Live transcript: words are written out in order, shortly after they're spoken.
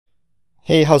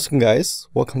Hey, how's it going, guys?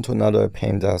 Welcome to another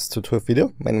Pandas tutorial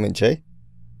video. My name is Jay.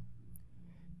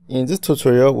 In this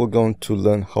tutorial, we're going to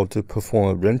learn how to perform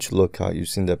a range lookup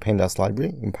using the Pandas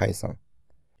library in Python.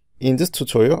 In this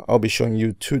tutorial, I'll be showing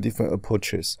you two different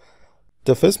approaches.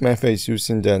 The first method is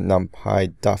using the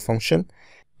numpy dot function,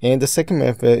 and the second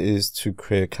method is to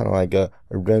create kind of like a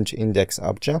range index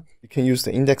object. You can use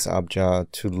the index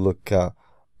object to look at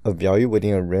a value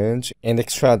within a range and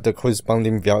extract the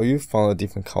corresponding value from a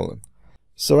different column.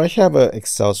 So I have an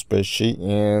Excel spreadsheet,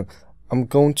 and I'm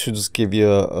going to just give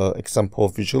you an example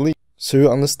visually so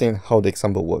you understand how the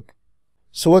example works.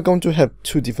 So we're going to have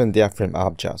two different data frame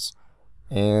objects,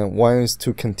 and one is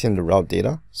to contain the raw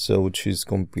data, so which is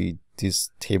going to be this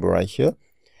table right here.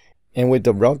 And with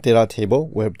the raw data table,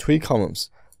 we have three columns: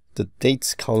 the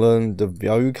dates column, the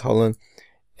value column,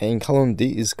 and in column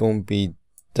D is going to be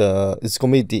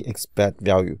the expect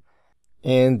value.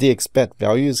 And the expect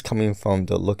value is coming from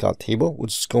the lookup table,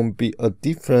 which is going to be a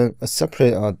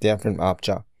separate data frame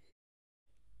object.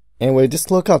 And with this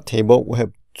lookup table, we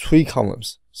have three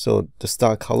columns. So the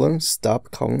start column, stop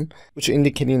column, which is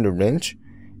indicating the range,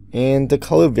 and the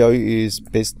color value is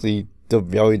basically the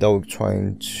value that we're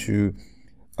trying to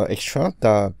extract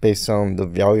based on the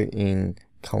value in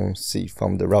column C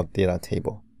from the raw data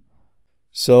table.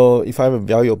 So if I have a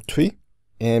value of 3,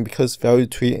 and because value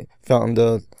 3 fell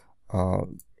under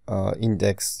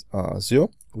index 0,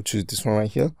 which is this one right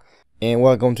here, and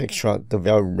we're going to extract the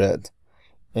value red.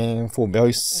 And for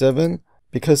value 7,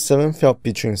 because 7 fell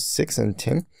between 6 and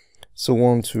 10, so we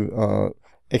want to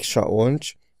extract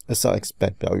orange as our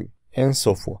expect value, and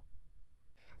so forth.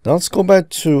 Now let's go back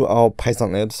to our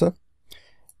Python editor,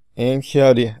 and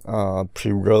here I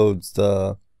pre-wrote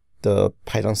the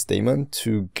Python statement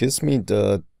to give me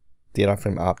the data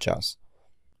frame objects.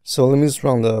 So let me just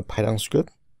run the Python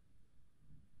script.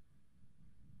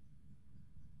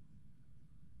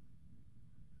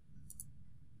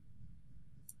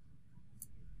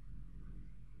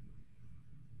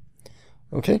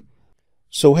 Okay,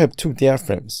 so we have two data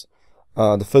frames.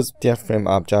 The first data frame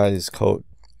object is called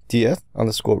df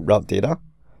underscore raw data,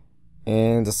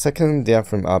 and the second data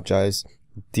frame object is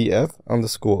df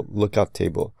underscore lookup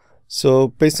table. So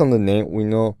based on the name, we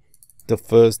know the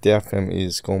first data frame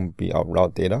is going to be our raw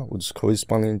data, which is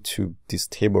corresponding to this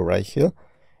table right here,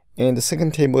 and the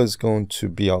second table is going to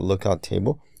be our lookup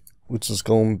table, which is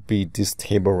going to be this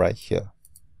table right here.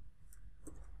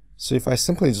 So if I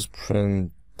simply just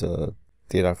print the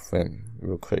data frame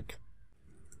real quick,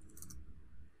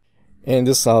 and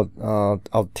this is our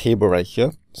table right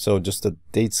here, so just the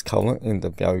dates column and the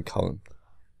value column.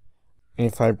 And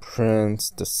if I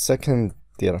print the second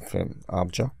data frame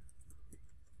object,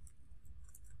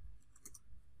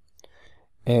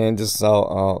 and this is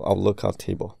our lookup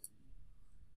table.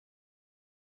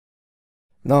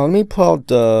 Now let me pull out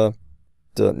the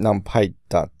numpy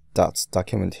dots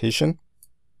documentation.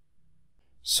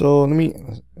 So let me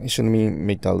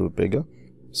make that a little bigger.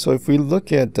 So if we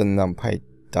look at the numpy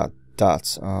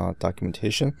dots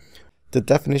documentation, the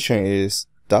definition is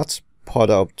dots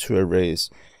part of two arrays.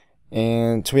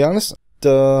 And to be honest,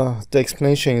 the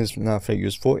explanation is not very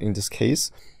useful in this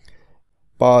case.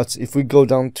 But if we go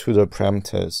down to the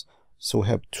parameters, so we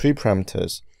have three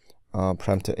parameters,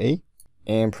 parameter A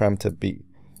and parameter B.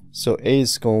 So A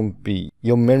is going to be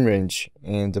your main range,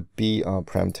 and the B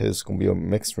parameter is going to be your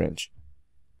mixed range.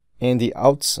 And the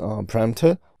out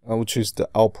parameter, which is the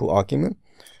output argument.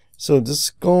 So this is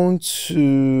going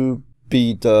to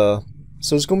be the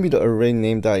array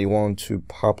name that you want to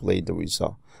populate the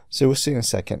result. So we'll see in a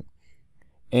second.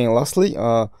 And lastly,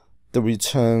 the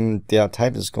return data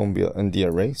type is going to be an ND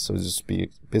array, so just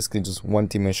be basically just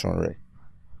one-dimensional array.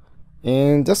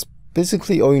 And that's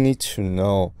basically all you need to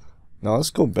know. Now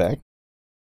let's go back.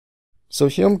 So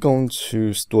here I'm going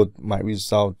to store my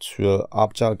result to an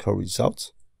object called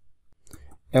result.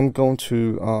 I'm going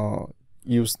to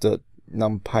use the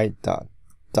numpy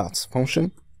dots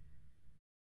function.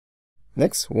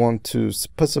 Next, we want to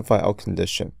specify our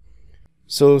condition.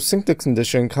 So sync the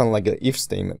condition kind of like an if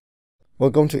statement. We're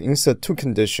going to insert two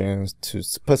conditions to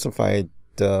specify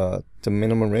the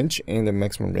minimum range and the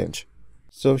maximum range.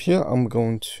 So here I'm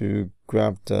going to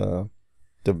grab the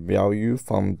value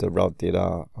from the raw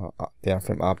data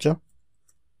frame object.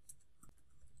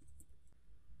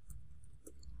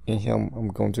 And here I'm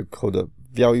going to call the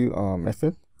value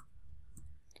method.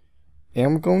 And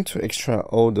I'm going to extract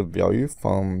all the value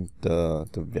from the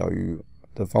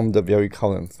value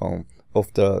column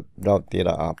of the raw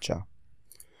data object.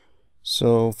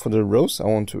 So for the rows, I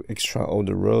want to extract all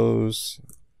the rows,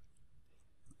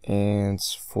 and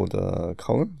for the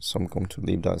column, so I'm going to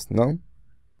leave that as none.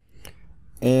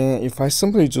 And if I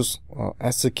simply just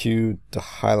execute the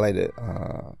highlighted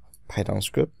Python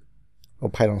script or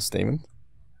Python statement.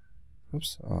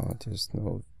 Oops, there's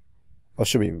no, or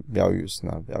should be values,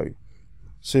 not value.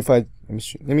 So if I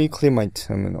let me clear my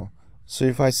terminal. So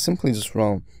if I simply just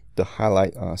run the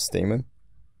highlight statement,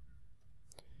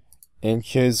 and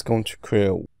here is going to create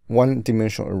a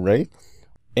one-dimensional array.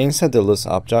 Inside the list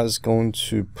object is going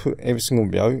to put every single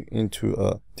value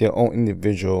into their own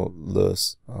individual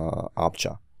list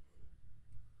object.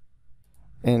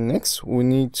 And next, we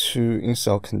need to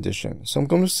insert condition. So I'm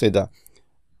going to say that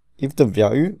if the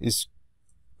value is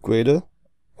greater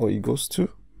or equals to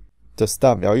the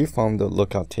start value from the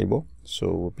lookup table, so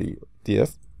it will be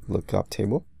df lookup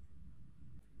table,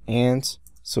 and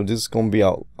so this is going to be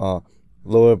our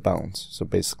lower bound. So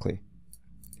basically,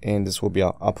 and this will be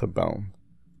our upper bound.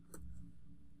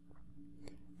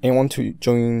 And want to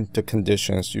join the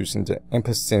conditions using the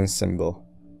ampersand symbol.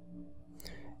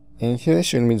 And here,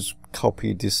 actually, let me just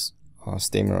copy this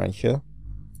statement right here.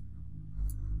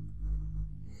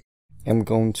 I'm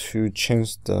going to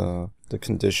change the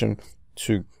condition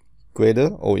to greater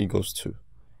or equals to,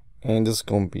 and this is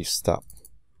going to be stop.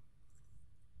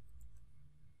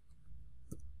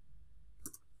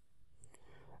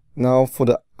 Now for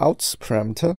the out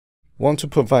parameter, we want to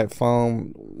provide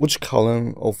from which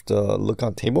column of the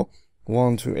lookup table we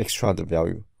want to extract the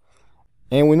value.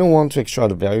 And we don't want to extract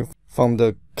the value from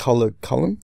the color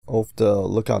column of the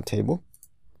lookup table.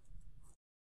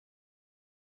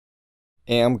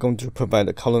 And I'm going to provide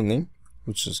a color name,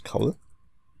 which is color.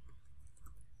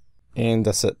 And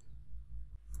that's it.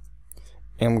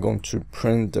 And I'm going to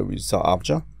print the result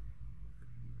object.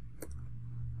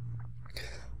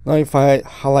 Now if I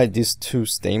highlight these two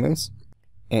statements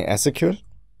and execute,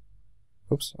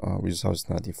 oops, result is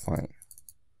not defined.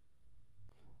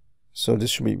 So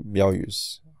this should be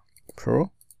values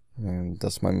plural, and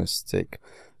that's my mistake.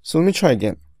 So let me try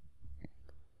again.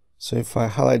 So if I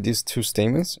highlight these two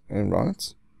statements and run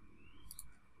it,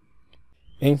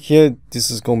 and here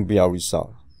this is going to be our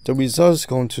result. The result is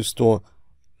going to store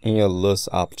in a list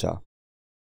object.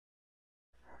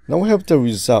 Now we have the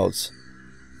results,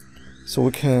 so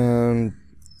we can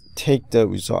take the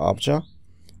result object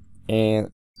and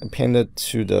append it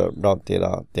to the route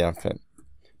data frame.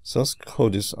 So let's call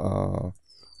this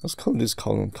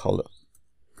column color.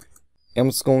 I'm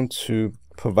just going to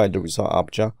provide the result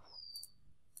object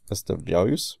as the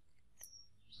values,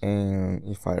 and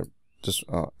if I just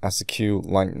execute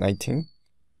line 19,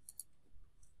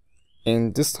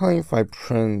 and this time if I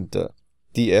print the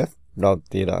df route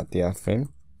data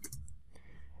frame,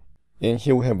 and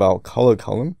here we have our color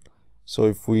column. So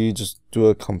if we just do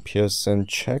a comparison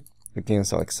check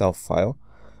against our Excel file,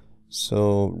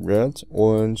 so red,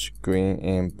 orange, green,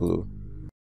 and blue,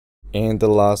 and the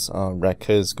last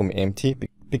record is going to be empty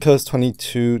because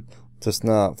 22 does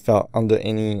not fall under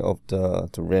any of the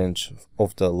range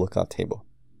of the lookup table.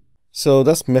 So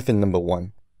that's method number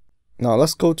 1. Now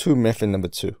let's go to method number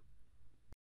 2.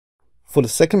 For the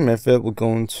second method, we're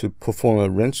going to perform a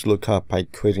range lookup by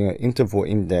creating an interval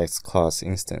index class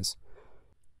instance.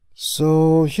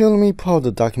 So here, let me pull out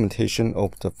the documentation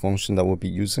of the function that we'll be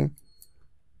using.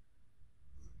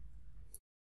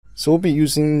 So we'll be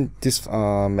using this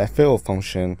method or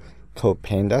function called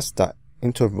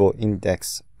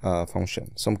pandas.intervalIndex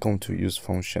function. So I'm going to use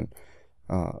function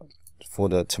for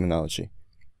the terminology.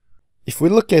 If we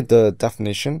look at the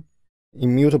definition,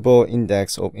 immutable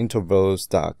index of intervals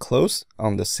that are close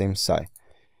on the same side.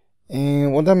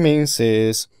 And what that means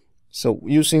is, so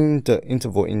using the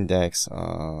interval index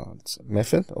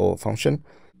method or function,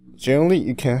 generally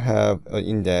you can have an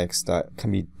index that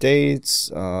can be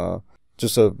dates,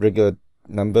 just a regular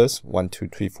numbers 1, 2,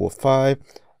 3, 4, 5,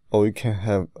 or you can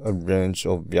have a range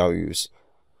of values.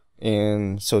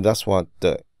 And so that's what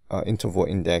the interval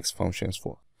index function is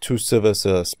for, to serve as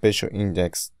a special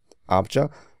index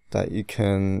object that you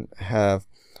can have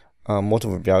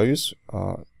multiple values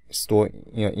stored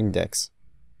in an index.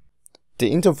 The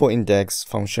interval index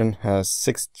function has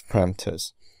 6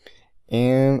 parameters,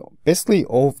 and basically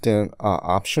all of them are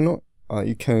optional.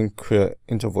 You can create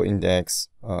interval index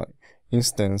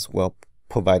instance while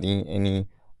providing any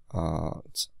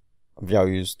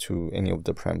values to any of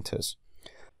the parameters.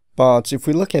 But if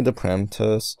we look at the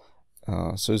parameters,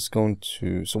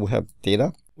 so we have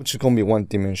data, which is going to be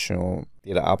one-dimensional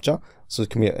data object. So it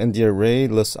can be an ND array,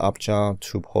 list object,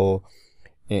 tuple,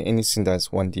 and anything that's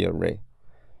 1D array.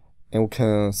 And we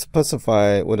can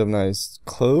specify whether or not it's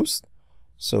closed.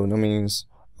 So that means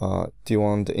do you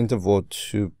want the interval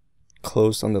to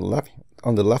close on the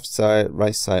left side,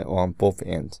 right side, or on both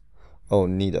ends, or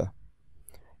neither.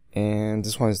 And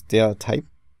this one is data type.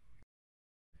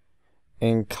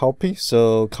 And copy,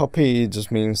 so copy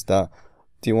just means that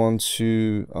you want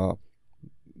to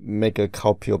make a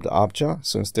copy of the object,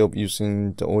 so instead of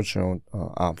using the original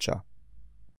object.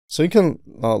 So you can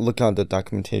look at the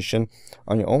documentation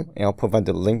on your own, and I'll provide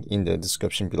the link in the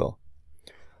description below.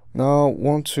 Now I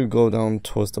want to go down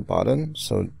towards the bottom,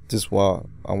 so this is what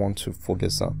I want to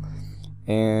focus on.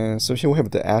 And so here we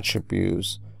have the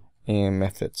attributes and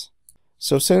methods.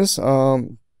 So since the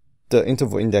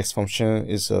interval index function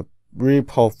is a really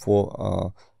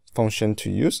powerful function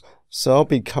to use, so I'll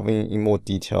be covering in more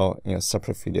detail in a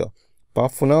separate video. But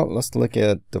for now, let's look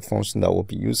at the function that we'll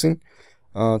be using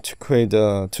to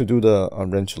do the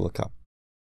range lookup.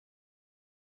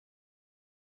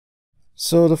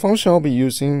 So the function I'll be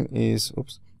using is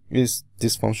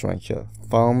this function right here,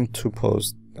 from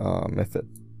tuples method.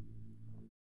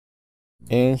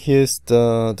 And here's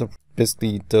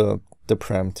basically the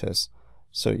parameters.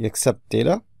 So you accept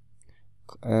data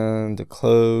and the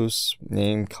close,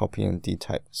 name, copy, and d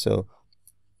type. So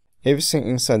everything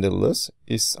inside the list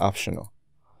is optional.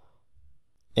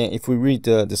 And if we read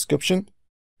the description,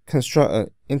 construct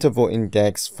an interval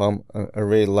index from an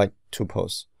array like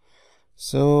tuples.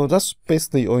 So that's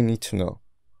basically all you need to know.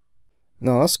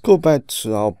 Now let's go back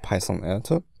to our Python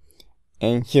editor.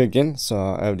 And here again, so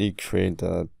I already created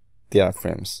the data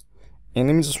frames. And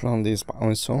let me just run this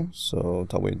on its own, so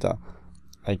that way that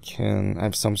I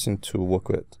have something to work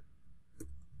with.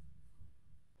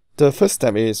 The first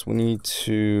step is we need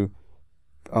to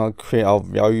create our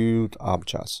valued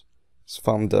objects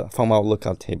from our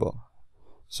lookup table.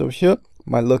 So here,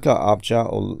 my lookup object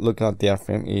or lookup data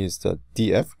frame is the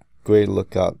df grade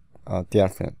lookup data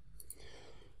frame.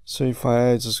 So if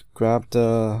I just grab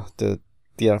the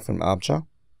data frame object,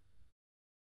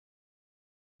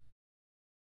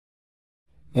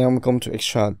 and I'm going to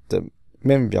extract the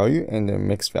min value and the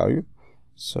max value.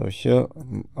 So here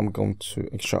I'm going to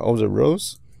extract all the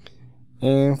rows,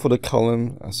 and for the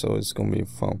column, so it's going to be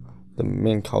from the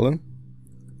main column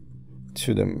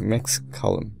to the max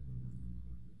column,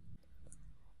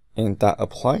 and that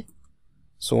apply.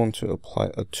 So I want to apply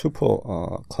a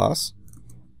tuple class,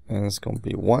 and it's going to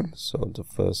be 1, so the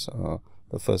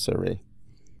first array.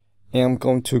 And I'm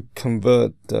going to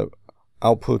convert the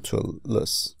output to a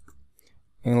list,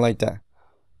 and like that.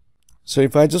 So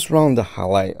if I just run the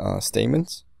highlight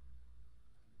statements,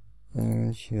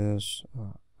 and here's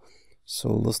so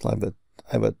it looks like I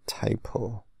have a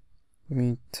typo. Let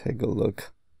me take a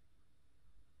look.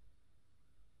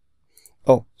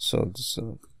 Oh, so this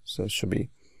so it should be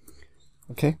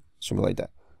okay. Should be like that.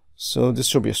 So this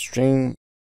should be a string.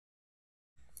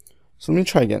 So let me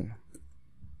try again.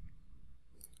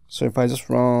 So if I just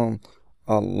run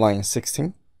line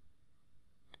 16.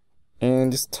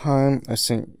 And this time, I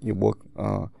think it worked.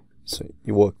 So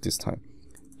it worked this time.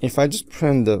 If I just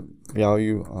print the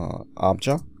value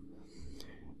object,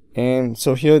 and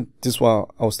so here, this is what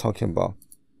I was talking about.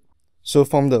 So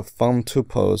from the from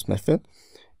tuples method,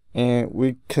 and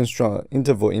we construct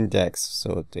interval index.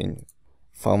 So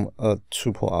from a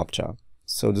tuple object.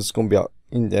 So this is going to be our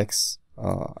index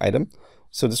item.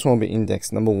 So this one will be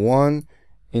index number 1,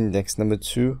 index number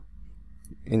 2,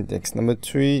 index number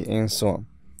 3, and so on.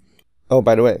 Oh,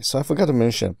 by the way, so I forgot to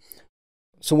mention.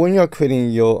 So when you are creating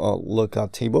your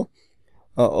lookup table,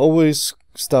 always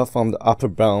start from the upper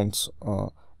bound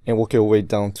and work your way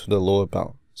down to the lower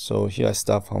bound. So here I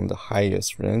start from the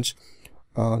highest range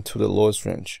to the lowest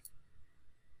range.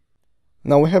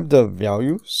 Now we have the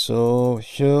value. So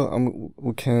here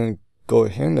we can go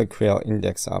ahead and create our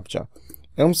index object.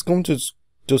 And I'm just going to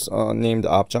just name the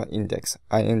object index,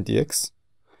 index.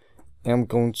 I'm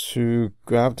going to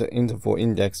grab the interval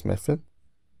index method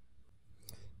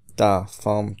that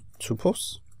from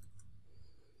tuples,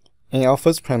 and our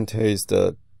first parameter is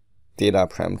the data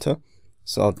parameter.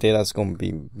 So our data is going to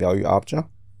be value object,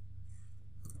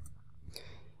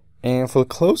 and for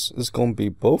close it's going to be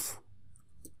both,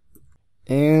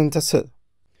 and that's it.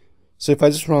 So if I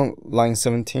just run line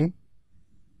 17,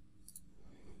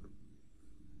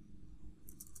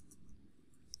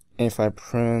 and if I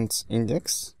print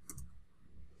index,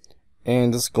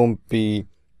 and this is going to be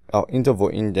our interval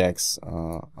index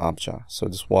object. So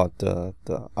this is what the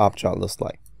object looks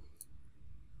like.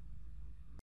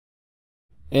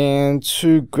 And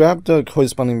to grab the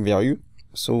corresponding value,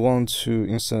 so we want to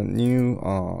insert a new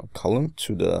column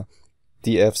to the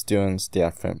df students data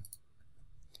frame.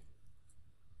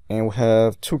 And we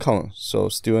have 2 columns. So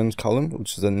student column,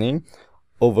 which is the name,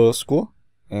 overall score,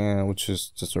 and which is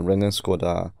just a random score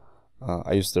that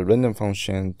I use the random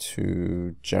function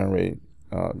to generate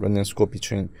random score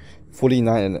between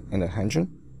 49 and 100.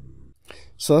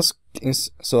 So let's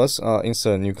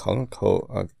insert a new column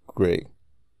called grade.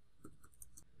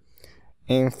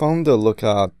 And from the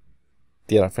lookup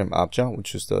data frame object,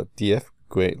 which is the df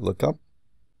grade lookup,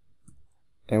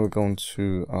 and we're going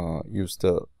to use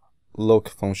the loc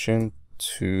function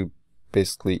to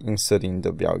basically insert in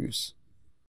the values.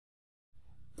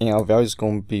 And our value is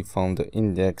going to be from the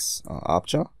index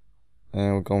object,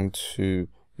 and we're going to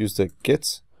use the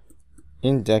get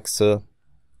indexer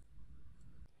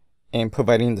and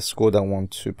providing the score that I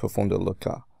want to perform the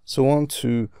lookup. So I want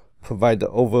to provide the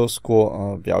overall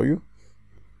score value.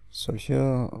 So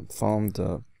here from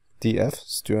the df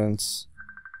students,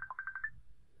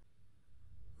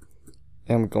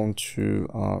 I'm going to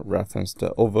reference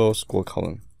the overall score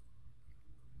column.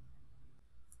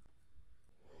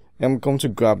 I'm going to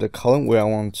grab the column where I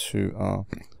want to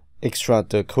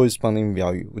extract the corresponding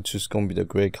value, which is going to be the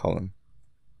grade column.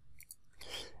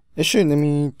 Actually, let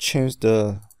me change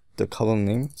the column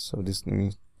name. So this, let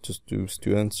me just do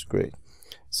students grade.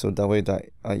 So that way that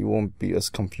it won't be as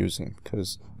confusing,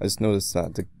 because I just noticed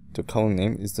that the column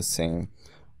name is the same.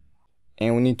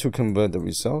 And we need to convert the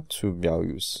result to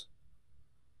values.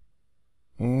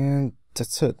 And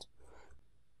that's it.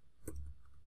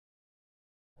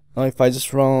 Now if I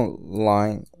just run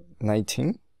line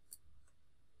 19,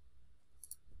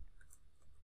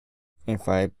 if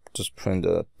I just print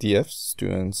the df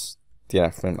students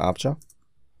data frame object,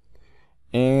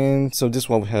 and so this is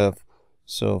what we have.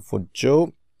 So for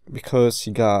Joe, because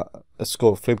he got a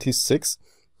score of 56,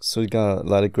 so he got a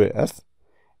letter grade F.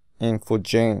 And for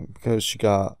Jenn, because she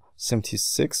got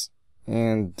 76,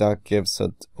 and that gives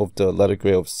her of the letter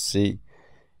grade of C.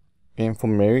 And for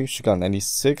Mary, she got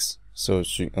 96, so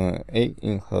she earned 8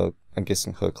 in her, I guess,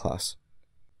 in her class.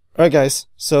 Alright guys,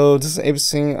 so this is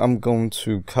everything I'm going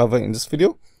to cover in this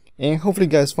video, and hopefully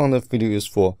you guys found the video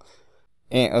useful.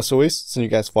 And as always, thank you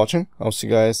guys for watching. I'll see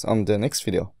you guys on the next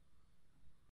video.